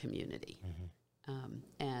of their community.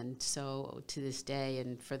 And so to this day,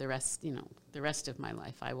 and for the rest of my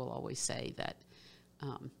life, I will always say that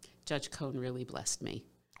Judge Cohn really blessed me.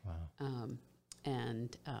 Wow.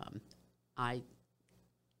 I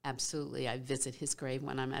visit his grave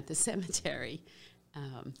when I'm at the cemetery.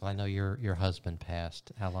 Well, I know your husband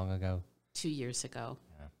passed how long ago? 2 years ago.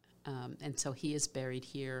 Yeah. And so he is buried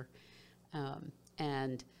here.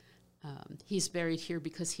 He's buried here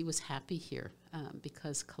because he was happy here,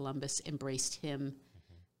 because Columbus embraced him.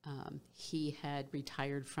 He had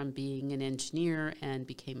retired from being an engineer and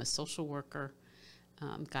became a social worker,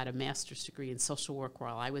 got a master's degree in social work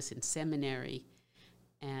while I was in seminary.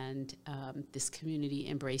 And this community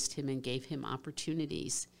embraced him and gave him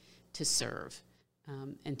opportunities to serve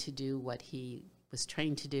and to do what he was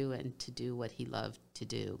trained to do and to do what he loved to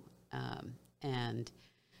do.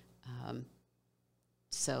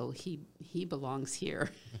 So he belongs here.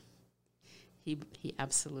 He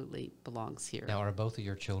absolutely belongs here. Now, are both of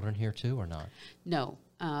your children here too, or not? No.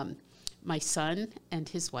 My son and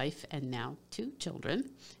his wife, and now 2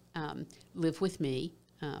 children, live with me.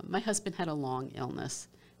 My husband had a long illness,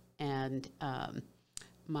 and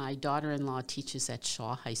my daughter-in-law teaches at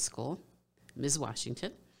Shaw High School, Ms.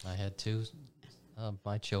 Washington. I had 2.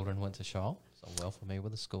 My children went to Shaw, so I'm well familiar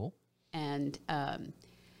with the school. And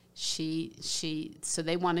so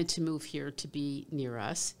they wanted to move here to be near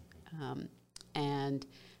us.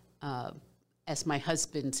 As my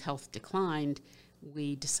husband's health declined,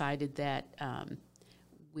 we decided that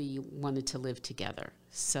we wanted to live together.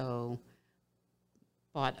 So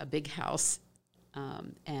bought a big house,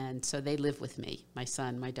 and so they live with me, my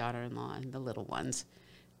son, my daughter-in-law, and the little ones,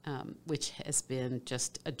 which has been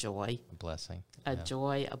just a joy. A blessing. A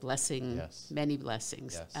joy, a blessing, Yes. many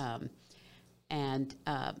blessings. Yes.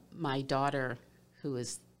 My daughter, who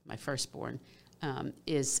is my firstborn,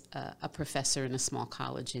 is a professor in a small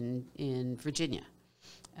college in Virginia.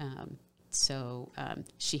 So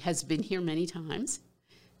she has been here many times,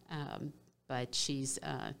 but she's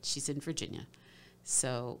in Virginia.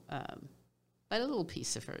 So, but a little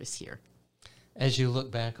piece of her is here. As you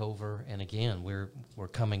look back over, and again, we're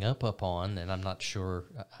coming up on, and I'm sure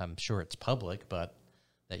it's public, but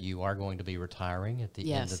that you are going to be retiring at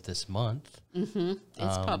the end of this month. Mm-hmm.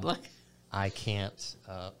 It's public. I can't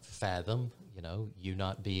fathom, you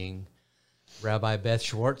not being Rabbi Beth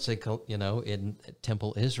Schwartz, in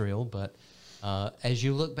Temple Israel. But as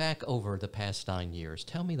you look back over the past 9 years,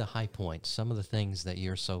 tell me the high points, some of the things that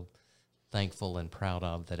you're so thankful and proud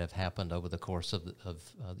of that have happened over the course of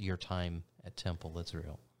your time at Temple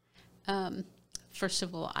Israel. First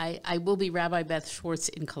of all, I will be Rabbi Beth Schwartz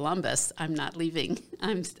in Columbus. I'm not leaving.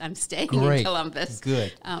 I'm staying Great. in Columbus.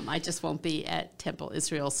 Good. I just won't be at Temple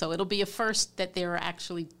Israel. So it'll be a first that there are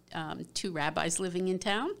actually 2 rabbis living in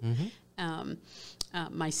town. Mm-hmm.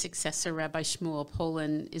 My successor, Rabbi Shmuel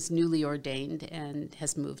Polan, is newly ordained and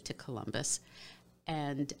has moved to Columbus.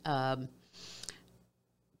 And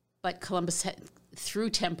but Columbus,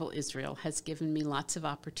 through Temple Israel, has given me lots of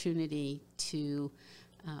opportunity to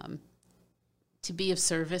be of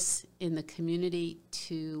service in the community,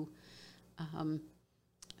 to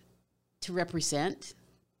represent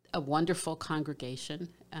a wonderful congregation.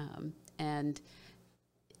 And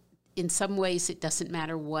in some ways, it doesn't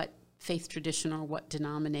matter what faith tradition or what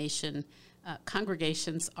denomination.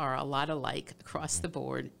 Congregations are a lot alike across the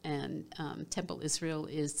board, and Temple Israel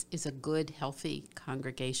is a good, healthy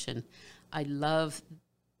congregation. I love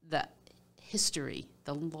the history,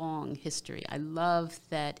 the long history. I love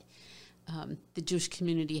that the Jewish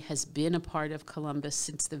community has been a part of Columbus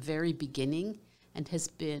since the very beginning and has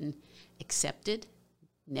been accepted,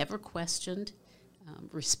 never questioned,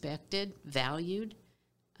 respected, valued.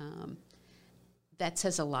 That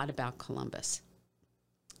says a lot about Columbus.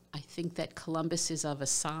 I think that Columbus is of a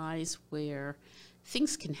size where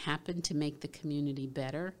things can happen to make the community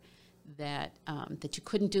better that you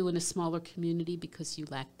couldn't do in a smaller community because you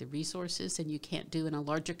lack the resources, and you can't do in a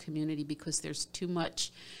larger community because there's too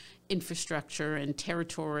much infrastructure and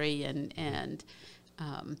territory and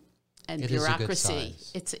bureaucracy.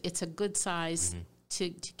 It's a good size to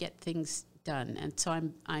get things done, and so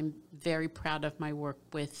I'm very proud of my work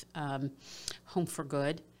with Home for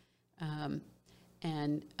Good,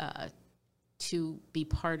 and to be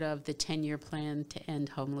part of the 10-year plan to end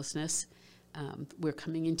homelessness. We're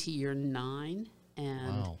coming into year 9, and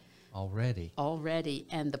wow, already,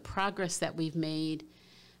 and the progress that we've made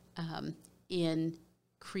in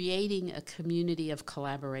creating a community of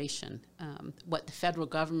collaboration. What the federal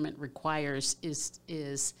government requires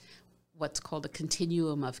is what's called a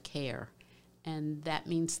continuum of care, and that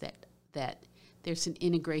means that there's an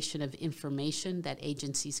integration of information that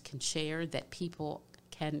agencies can share, that people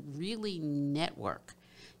can really network.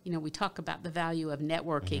 You know, we talk about the value of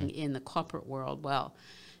networking in the corporate world. Well,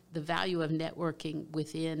 the value of networking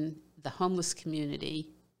within the homeless community,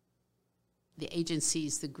 the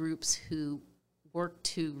agencies, the groups who work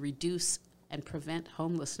to reduce and prevent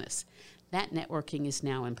homelessness, that networking is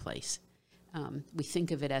now in place. We think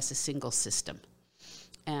of it as a single system.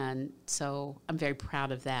 And so I'm very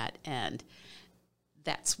proud of that. And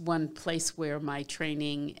that's one place where my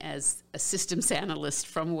training as a systems analyst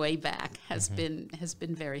from way back has been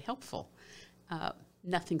very helpful.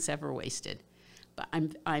 Nothing's ever wasted, but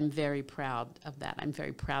I'm very proud of that. I'm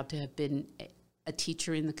very proud to have been a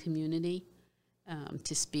teacher in the community,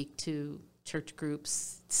 to speak to church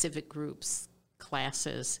groups, civic groups,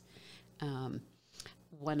 classes.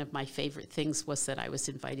 One of my favorite things was that I was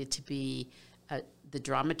invited to be the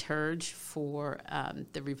dramaturge for a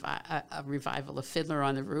revival of Fiddler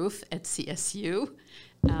on the Roof at CSU.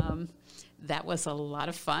 That was a lot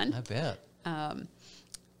of fun. I bet.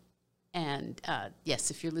 And yes,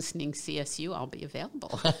 if you're listening, CSU, I'll be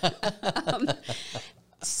available.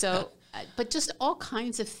 But just all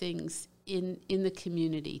kinds of things in the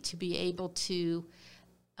community to be able to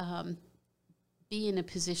be in a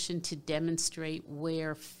position to demonstrate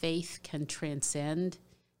where faith can transcend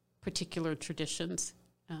particular traditions,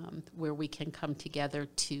 where we can come together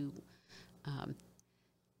to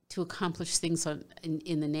accomplish things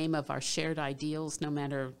in the name of our shared ideals, no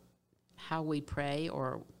matter how we pray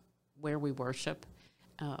or where we worship.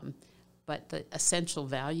 But the essential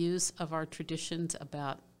values of our traditions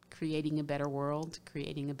about creating a better world,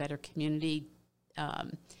 creating a better community,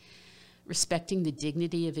 respecting the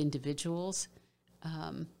dignity of individuals,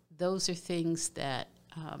 those are things that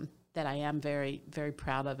I am very, very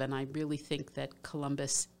proud of, and I really think that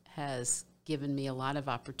Columbus has given me a lot of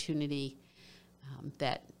opportunity,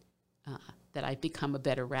 that I've become a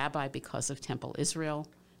better rabbi because of Temple Israel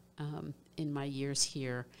in my years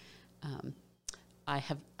here. I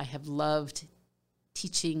have loved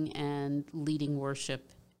teaching and leading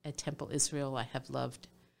worship at Temple Israel. I have loved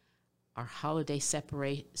our holiday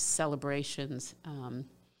celebrations.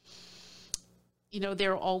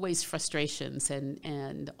 There are always frustrations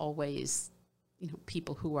and always,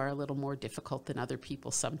 people who are a little more difficult than other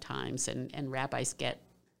people sometimes, and rabbis get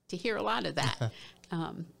to hear a lot of that.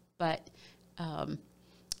 But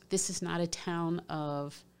this is not a town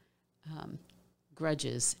of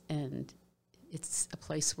grudges, and it's a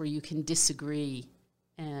place where you can disagree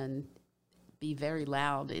and be very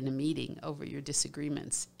loud in a meeting over your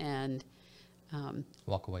disagreements, and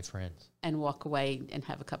walk away friends. And walk away and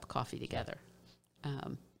have a cup of coffee together.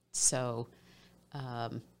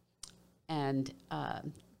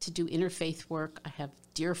 To do interfaith work, I have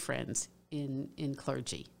dear friends in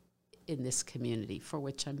clergy in this community, for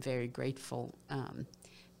which I'm very grateful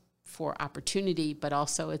for opportunity, but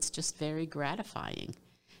also it's just very gratifying.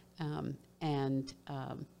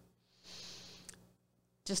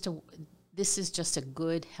 This is just a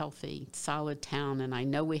good, healthy, solid town, and I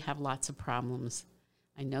know we have lots of problems.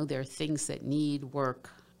 I know there are things that need work.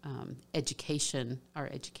 Education, our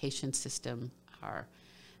education system, our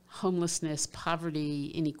homelessness, poverty,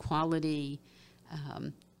 inequality,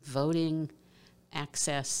 voting,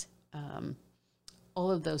 access, all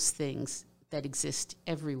of those things that exist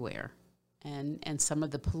everywhere, and some of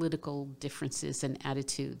the political differences and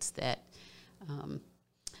attitudes that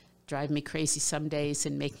drive me crazy some days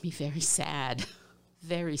and make me very sad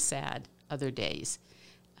other days.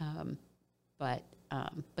 But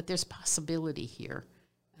there's possibility here.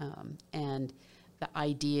 And the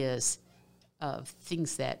ideas of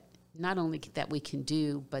things that not only that we can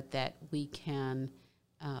do, but that we can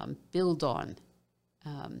build on.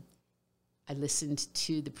 I listened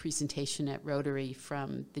to the presentation at Rotary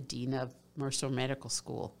from the Dean of Mercer Medical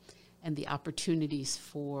School, and the opportunities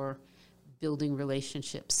for building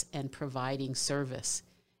relationships and providing service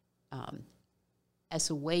as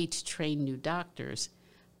a way to train new doctors,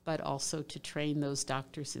 but also to train those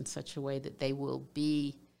doctors in such a way that they will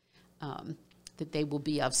be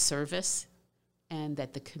of service, and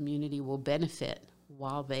that the community will benefit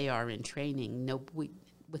while they are in training,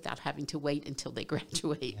 without having to wait until they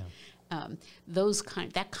graduate. Yeah.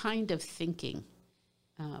 That kind of thinking,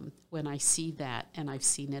 when I see that, and I've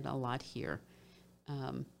seen it a lot here,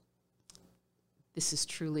 this is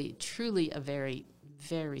truly a very,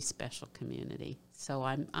 very special community. So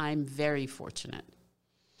I'm very fortunate.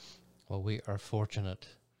 Well, we are fortunate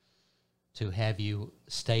to have you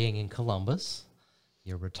staying in Columbus.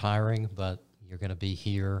 You're retiring, but you're going to be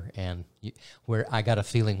here, and where I got a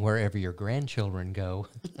feeling wherever your grandchildren go,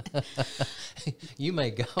 you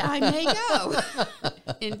may go. I may go.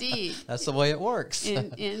 Indeed. That's the way it works.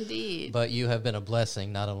 Indeed. But you have been a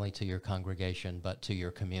blessing not only to your congregation, but to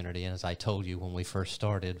your community. And as I told you when we first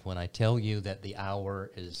started, when I tell you that the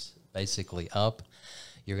hour is basically up,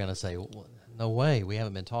 you're going to say, no way, we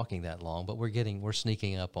haven't been talking that long. But we're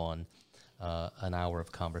sneaking up on an hour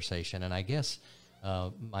of conversation. And I guess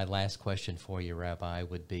my last question for you, Rabbi,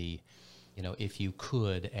 would be, if you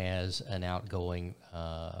could, as an outgoing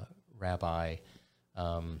rabbi,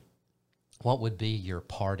 what would be your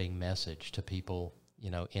parting message to people,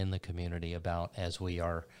 in the community about, as we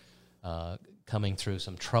are coming through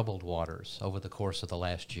some troubled waters over the course of the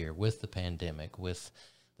last year with the pandemic, with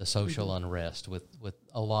the social unrest, with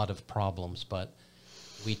a lot of problems, but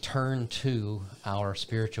we turn to our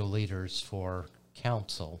spiritual leaders for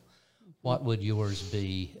counsel. What would yours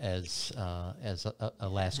be as a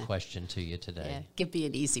last question to you today? Yeah, give me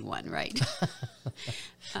an easy one, right?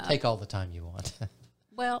 Take all the time you want.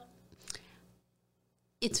 Well,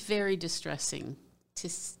 it's very distressing to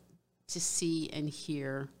see and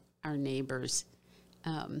hear our neighbors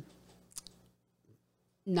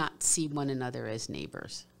not see one another as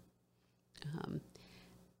neighbors.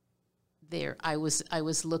 I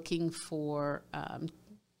was looking for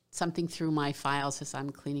something through my files as I'm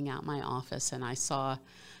cleaning out my office, and I saw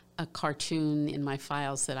a cartoon in my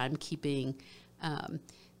files that I'm keeping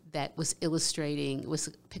that was illustrating, it was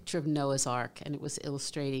a picture of Noah's Ark, and it was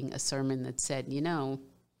illustrating a sermon that said,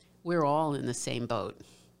 we're all in the same boat.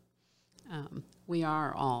 We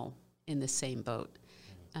are all in the same boat.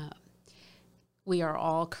 We are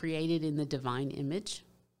all created in the divine image.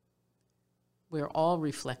 We're all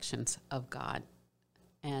reflections of God,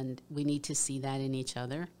 and we need to see that in each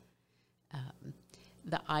other.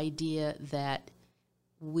 The idea that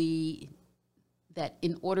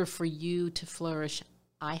in order for you to flourish,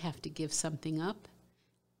 I have to give something up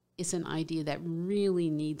is an idea that really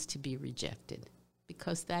needs to be rejected,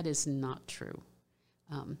 because that is not true.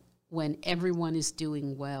 When everyone is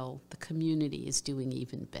doing well, the community is doing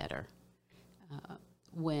even better.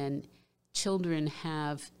 When children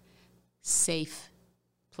have safe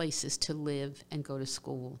places to live and go to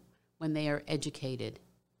school, when they are educated,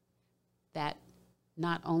 that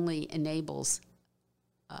not only enables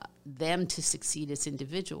them to succeed as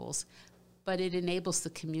individuals, but it enables the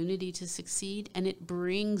community to succeed, and it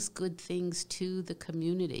brings good things to the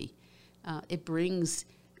community. It brings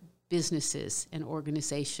businesses and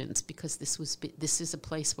organizations, because this is a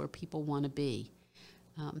place where people want to be.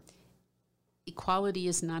 Equality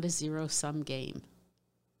is not a zero-sum game.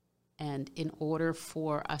 And in order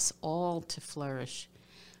for us all to flourish,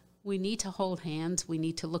 we need to hold hands. We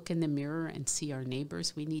need to look in the mirror and see our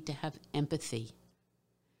neighbors. We need to have empathy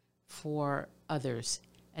for others,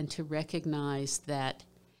 and to recognize that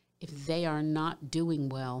if they are not doing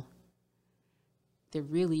well, there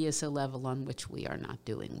really is a level on which we are not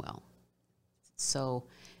doing well. So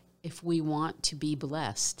if we want to be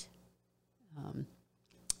blessed,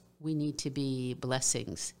 we need to be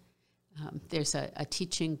blessings. There's a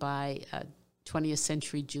teaching by a 20th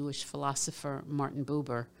century Jewish philosopher, Martin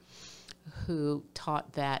Buber, who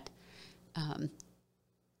taught that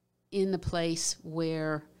in the place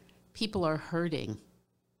where people are hurting,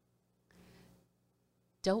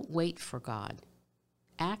 don't wait for God.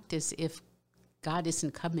 Act as if God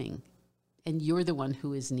isn't coming and you're the one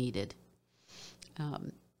who is needed.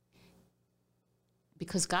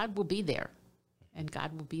 Because God will be there, and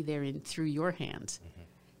God will be there through your hands. Mm-hmm.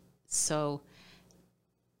 So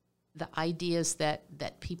the ideas that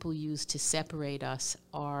people use to separate us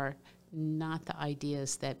are not the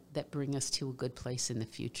ideas that bring us to a good place in the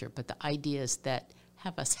future, but the ideas that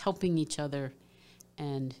have us helping each other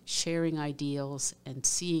and sharing ideals and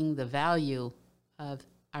seeing the value of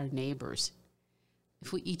our neighbors.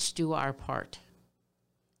 If we each do our part,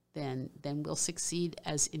 then we'll succeed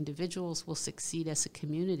as individuals, we'll succeed as a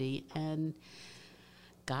community, and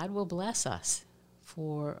God will bless us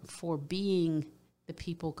for being the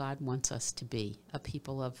people God wants us to be, a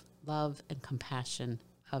people of love and compassion,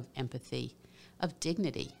 of empathy, of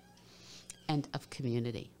dignity, and of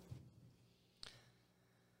community.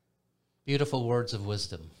 Beautiful words of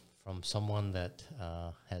wisdom from someone that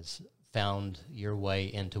has found your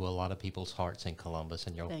way into a lot of people's hearts in Columbus,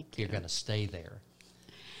 and you're going to stay there.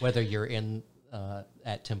 Whether you're in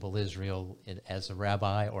at Temple Israel as a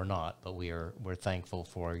rabbi or not, but we're thankful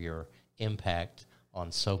for your impact on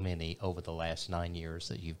so many over the last 9 years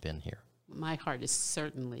that you've been here. My heart is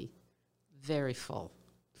certainly very full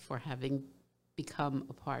for having become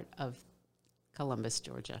a part of Columbus,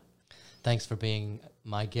 Georgia. Thanks for being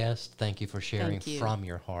my guest. Thank you for sharing from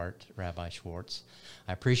your heart, Rabbi Schwartz.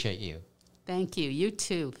 I appreciate you. Thank you. You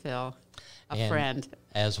too, Phil. A friend.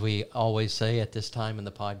 As we always say at this time in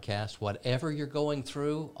the podcast, whatever you're going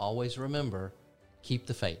through, always remember, keep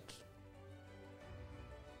the faith.